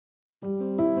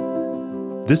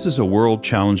This is a World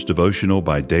Challenge devotional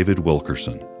by David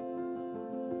Wilkerson.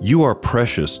 You are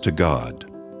precious to God.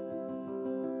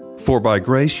 For by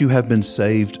grace you have been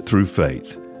saved through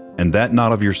faith, and that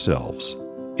not of yourselves.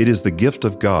 It is the gift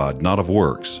of God, not of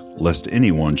works, lest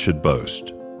anyone should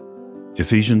boast.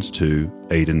 Ephesians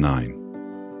 2:8 and 9.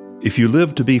 If you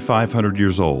lived to be 500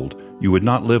 years old, you would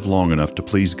not live long enough to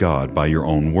please God by your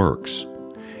own works.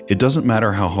 It doesn't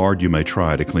matter how hard you may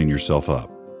try to clean yourself up.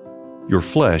 Your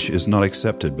flesh is not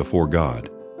accepted before God.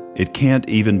 It can't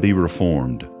even be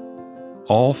reformed.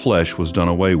 All flesh was done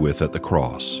away with at the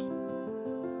cross.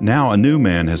 Now a new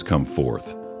man has come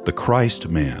forth, the Christ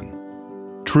man.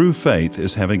 True faith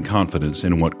is having confidence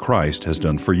in what Christ has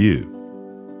done for you.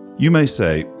 You may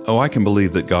say, "Oh, I can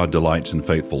believe that God delights in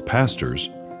faithful pastors.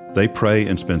 They pray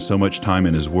and spend so much time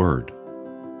in His Word.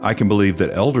 I can believe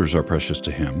that elders are precious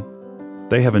to Him.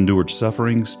 They have endured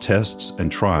sufferings, tests,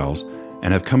 and trials,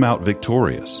 and have come out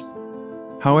victorious."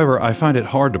 However, I find it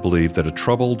hard to believe that a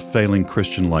troubled, failing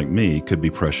Christian like me could be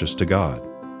precious to God.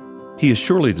 He is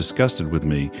surely disgusted with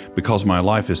me because my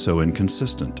life is so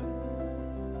inconsistent.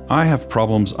 I have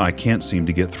problems I can't seem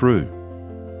to get through.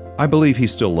 I believe He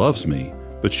still loves me,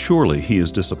 but surely He is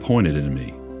disappointed in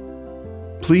me.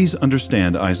 Please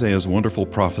understand Isaiah's wonderful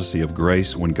prophecy of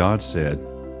grace when God said,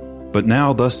 "But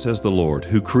now thus says the Lord,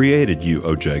 who created you,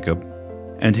 O Jacob,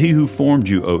 and He who formed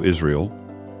you, O Israel,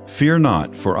 fear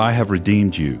not, for I have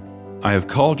redeemed you. I have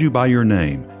called you by your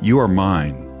name. You are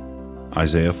mine."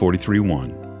 Isaiah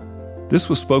 43:1. This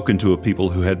was spoken to a people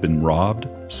who had been robbed,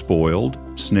 spoiled,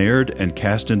 snared, and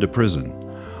cast into prison,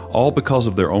 all because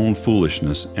of their own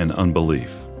foolishness and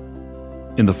unbelief.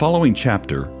 In the following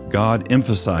chapter, God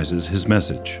emphasizes His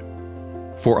message.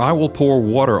 "For I will pour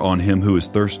water on him who is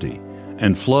thirsty,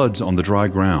 and floods on the dry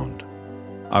ground.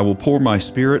 I will pour my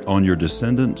Spirit on your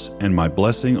descendants and my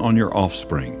blessing on your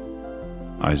offspring."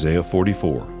 Isaiah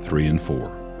 44:3 and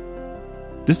 4.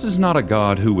 This is not a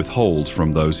God who withholds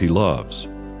from those He loves.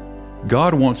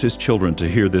 God wants His children to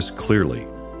hear this clearly.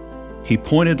 He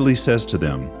pointedly says to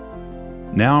them,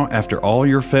 "Now, after all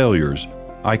your failures,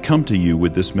 I come to you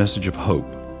with this message of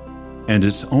hope, and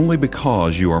it's only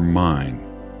because you are mine."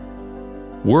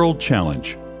 World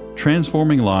Challenge,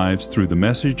 transforming lives through the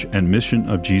message and mission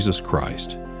of Jesus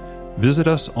Christ. Visit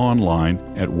us online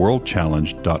at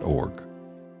worldchallenge.org.